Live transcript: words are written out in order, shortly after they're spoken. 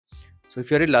So if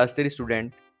you're a last year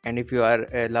student and if you are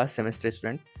a last semester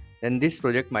student, then this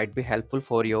project might be helpful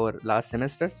for your last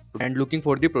semesters. And looking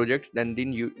for the projects, then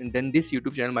this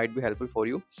YouTube channel might be helpful for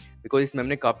you, because इसमें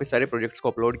हमने काफ़ी सारे projects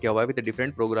को upload किया हुआ है with the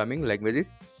different programming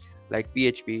languages like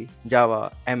PHP,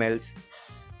 Java, MLs,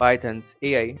 Pythons,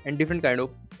 AI and different kind of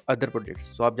other projects.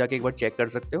 So आप जाके एक बार check कर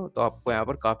सकते हो, तो आपको यहाँ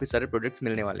पर काफ़ी सारे projects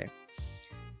मिलने वाले हैं.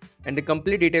 And the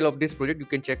complete detail of this project you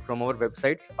can check from our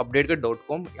websites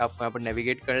updateकर.com. आपको यहाँ पर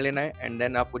नेविगेट कर लेना है एंड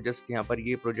देन आपको जस्ट यहाँ पर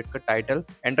ये प्रोजेक्ट का टाइटल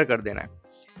एंटर कर देना है.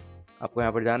 आपको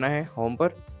यहाँ पर जाना है होम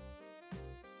पर.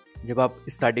 जब आप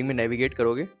स्टार्टिंग में नेविगेट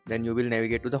करोगे then you will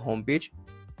navigate to the home page.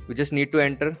 You just need to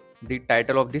enter the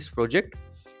title of this project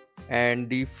and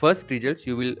the first results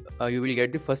you will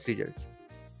get the first results.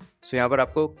 सो यहाँ पर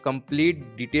आपको complete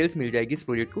details मिल जाएगी इस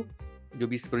project को. जो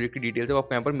भी इस project की डिटेल्स है वो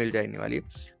आपको यहाँ पर मिल जाने वाली है.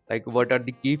 Like what are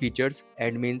the key features,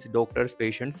 admins, doctors,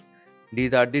 patients.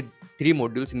 These are the 3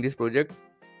 modules in this project.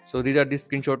 So these are the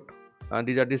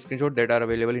screenshot that are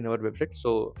available in our website.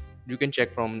 So you can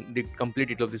check from the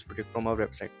complete detail of this project from our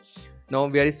website. Now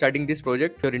we are starting this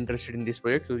project. If you're interested in this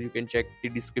project, so you can check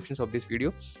the descriptions of this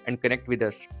video and connect with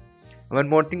us. One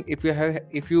more thing,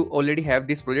 if you already have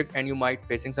this project and you might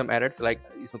facing some errors,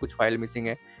 like इसमें कुछ file missing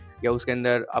है या उसके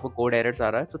अंदर आपको code errors आ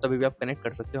रहा है, तो तभी भी आप कनेक्ट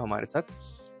कर सकते हो हमारे साथ.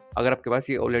 अगर आपके पास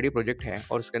ये ऑलरेडी प्रोजेक्ट है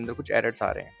और उसके अंदर कुछ एरर्स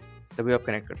आ रहे हैं, तभी आप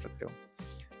कनेक्ट कर सकते हो.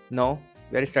 Now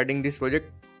we are starting this project.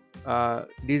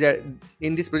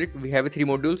 In this project we have 3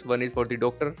 modules. One is for the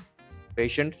doctor,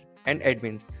 patients and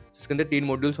admins. इसके अंदर 3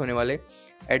 modules होने वाले.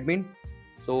 Admin,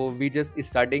 so we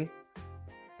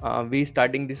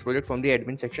starting this project from the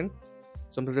admin section.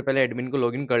 सो हम सबसे पहले admin को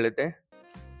login कर लेते हैं.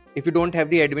 If you don't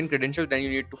have the admin credential, then you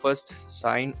need to first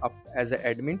sign up as an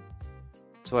admin.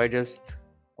 So I just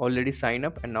already sign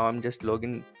up and now I'm just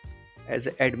login as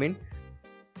an admin.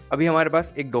 अभी हमारे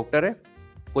पास एक doctor है,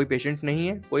 कोई patient नहीं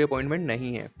है, कोई appointment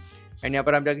नहीं है. एंड यहाँ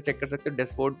पर आप जाके चेक कर सकते हो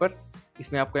डैशबोर्ड पर.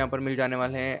 इसमें आपको यहाँ पर मिल जाने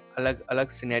वाले हैं अलग अलग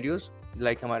सिनेरियोज.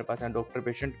 लाइक हमारे पास हैं डॉक्टर,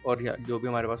 पेशेंट और जो भी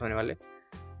हमारे पास होने वाले.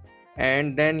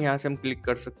 एंड देन यहाँ से हम क्लिक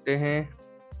कर सकते हैं.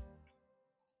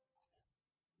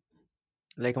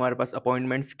 लाइक हमारे पास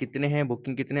अपॉइंटमेंट्स कितने हैं,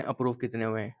 बुकिंग कितने, अप्रूव कितने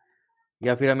हुए हैं.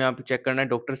 या फिर हम यहाँ पे चेक करना है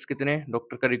डॉक्टर्स कितने हैं.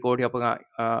 डॉक्टर का रिकॉर्ड यहाँ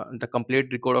पर the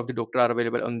complete record of the doctor R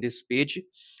available on this page.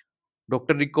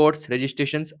 Doctor records,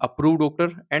 registrations, approve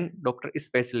doctor and doctor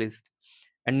specialist.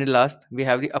 And last we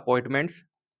have the appointments.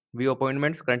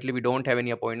 Currently we don't have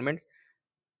any appointments.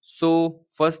 So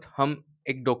first हम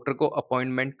एक doctor को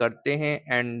appointment करते हैं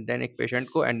and then एक patient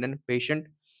को, and then patient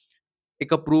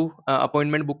एक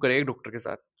appointment book करेगा doctor के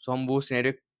साथ. सो हम वो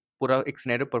सिनेरियो पूरा एक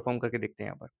सिनेरियो परफॉर्म करके देखते हैं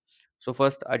यहाँ पर. So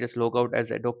first I just log out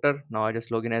as a doctor. Now I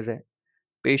just log in as a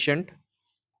patient.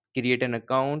 Create an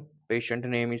account. Patient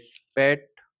name is Pet.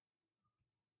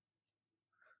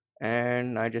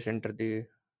 And I just enter the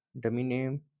dummy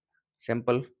name.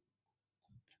 Simple.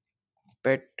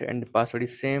 Pet, and the password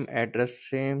is same. Address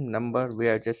same. Number,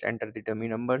 we are just enter the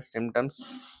dummy number. Symptoms.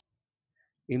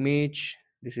 Image.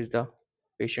 This is the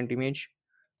patient image.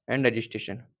 And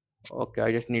registration. Okay,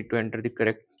 I just need to enter the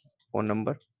correct phone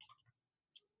number.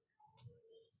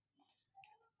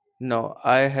 Now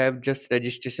I have just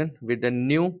registration with the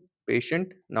new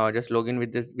patient. Now I just log in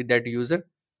with that user.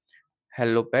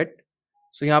 Hello Pet.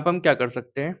 So यहाँ पर हम क्या कर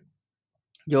सकते हैं.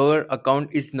 Your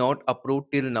account is not approve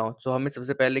till now. सो हमें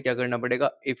सबसे पहले क्या करना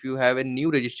पड़ेगा. If you have a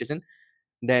new registration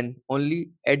then only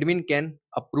admin can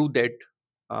approve that.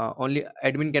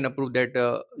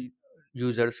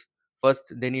 Users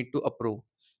first they need to approve.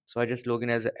 So I just log in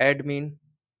as admin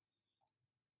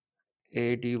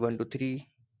AD123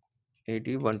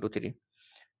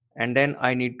 and then I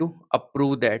need to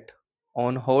approve that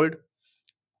on hold.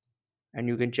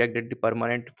 And you can check that the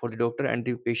permanent for the doctor and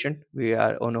the patient we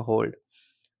are on a hold.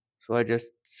 So I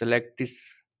just select this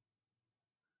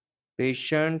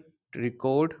patient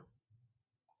record.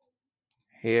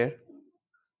 Here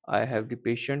I have the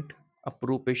patient,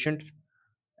 approve patient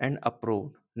and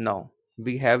approved. Now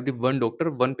we have the one doctor,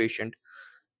 one patient.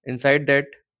 Inside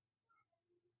that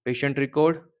patient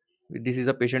record, this is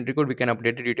a patient record, we can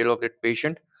update the detail of that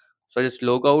patient. So I just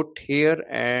log out here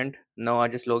and now I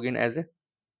just log in as a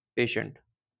patient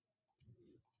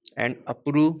and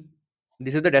approve.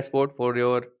 This is the dashboard for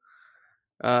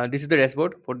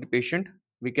the patient.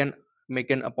 We can make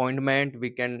an appointment, we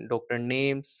can doctor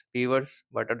names, fevers,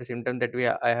 what are the symptoms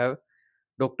that I have,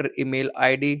 doctor email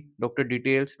ID, doctor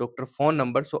details, doctor phone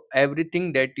number. So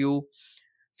everything that you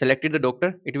selected the doctor,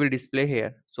 it will display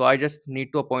here. So I just need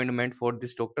to appointment for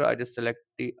this doctor. I just select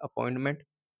the appointment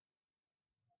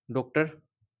doctor.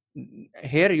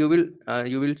 Here you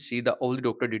will see the all the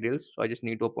doctor details. So I just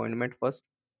need to appointment first.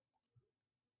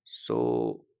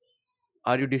 So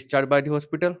are you discharged by the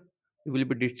hospital? you will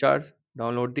be discharged.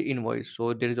 Download the invoice.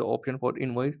 So there is an option for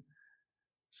invoice.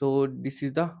 So this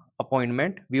is the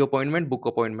appointment, view appointment, book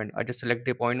appointment. I just select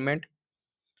the appointment.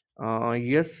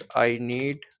 Yes, I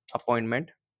need appointment,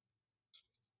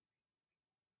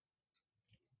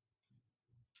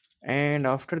 and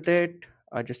after that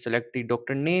I just select the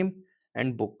doctor name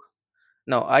and book.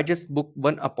 Now I just book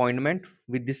one appointment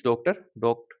with this doctor,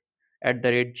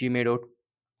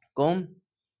 doc@gmail.com,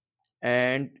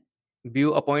 and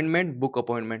view appointment, book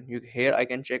appointment. Here I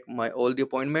can check my all the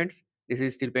appointments. This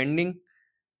is still pending.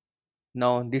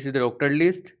 Now this is the doctor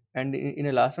list, and in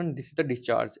the last one, this is the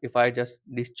discharge. If I just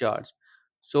discharge,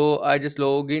 so I just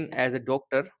log in as a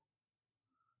doctor,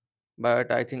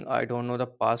 but I think I don't know the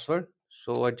password.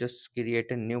 So I just create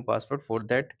a new password for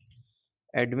that.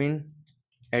 Admin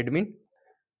admin,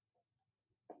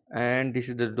 and this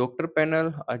is the doctor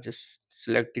panel. I just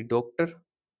select the doctor,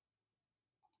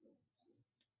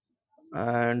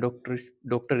 and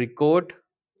doctor record,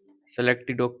 select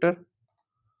the doctor,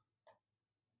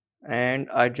 and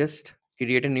I just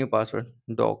create a new password,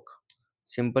 doc,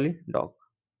 simply doc.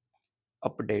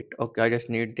 Update. Okay, I just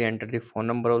need to enter the phone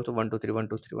number also, 123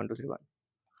 123 123 1.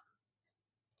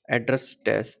 Address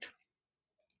test.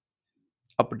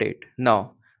 Update now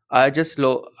I just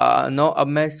low now अब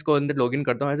मैं इसको अंदर login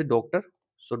करता हूँ as a doctor.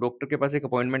 So doctor के पास एक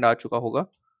appointment आ चुका होगा.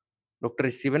 Doctor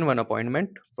रिसीवन one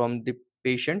appointment from the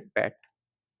patient PAT.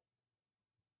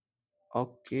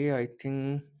 Okay, I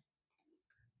think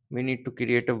we need to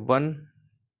create a one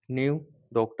new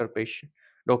doctor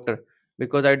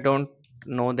because I don't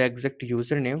know the exact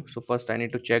username. So first I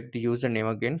need to check the username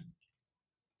again.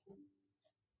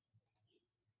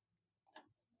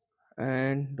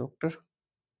 And doctor,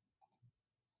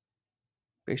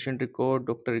 patient record,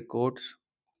 doctor records.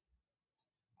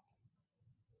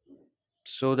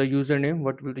 So the username,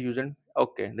 what will the username?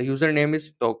 Okay, the username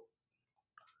is doc.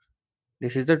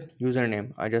 This is the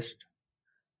username. I just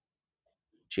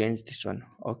change this one.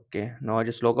 Okay, now I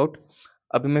just log out.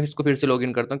 अभी मैं इसको फिर से log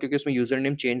in करता हूँ क्योंकि उसमें user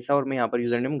name change था और मैं यहाँ पर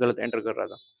यूजर नेम गलत एंटर कर रहा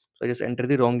था. सो I just enter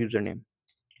the wrong user name.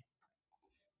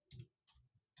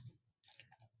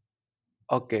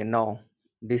 Okay, now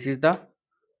this is the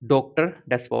doctor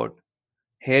dashboard.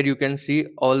 Here you can see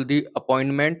all the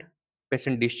appointment,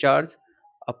 patient discharge,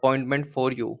 appointment for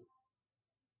you.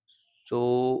 So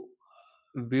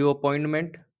view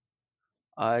appointment.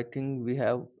 I think we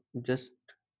have just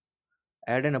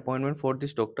add an appointment for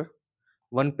this doctor.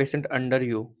 One patient under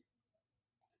you.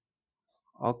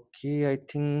 Okay, I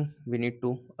think we need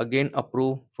to again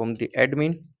approve from the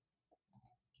admin.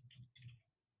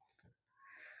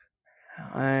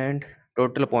 And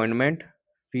total appointment,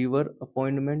 fever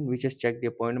appointment. We just check the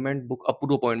appointment book,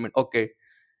 approve appointment. Okay,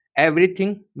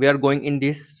 everything we are going in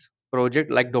this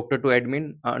project like doctor to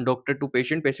admin, doctor to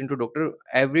patient, patient to doctor.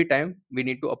 Every time we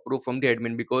need to approve from the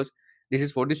admin because this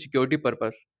is for the security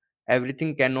purpose.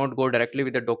 Everything cannot go directly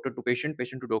with the doctor to patient,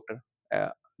 patient to doctor.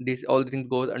 This all the things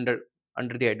goes under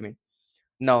the admin.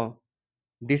 Now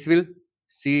this will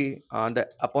see the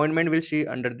appointment will see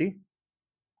under the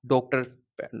doctor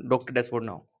doctor dashboard.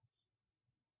 Now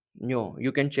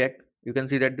you can check, you can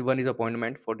see that the one is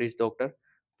appointment for this doctor,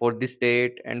 for this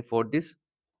date, and for this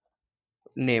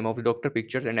name of the doctor,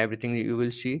 pictures and everything you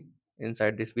will see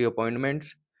inside this view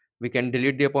appointments. We can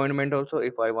delete the appointment also.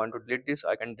 If I want to delete this,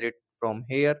 I can delete from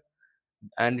here.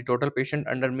 And the total patient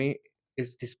under me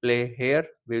is display here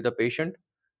with the patient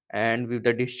and with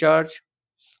the discharge.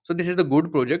 So this is the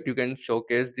good project. You can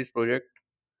showcase this project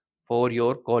for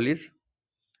your college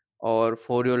or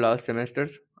for your last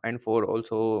semesters and for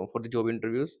also for the job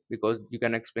interviews because you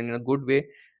can explain in a good way.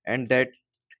 And that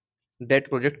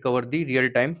project cover the real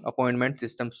time appointment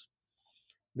systems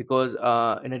because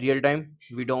in a real time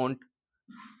we don't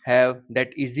have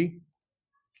that easy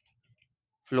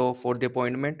flow for the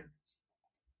appointment.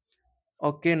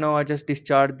 Okay, now I just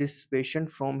discharge this patient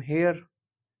from here.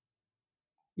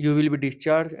 You will be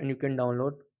discharged and you can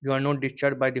download. You are not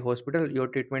discharged by the hospital, your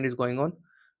treatment is going on.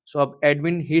 So अब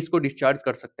admin ही इसको discharge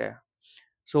कर सकता है.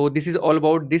 So this is all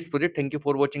about this project. Thank you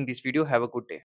for watching this video. Have a good day.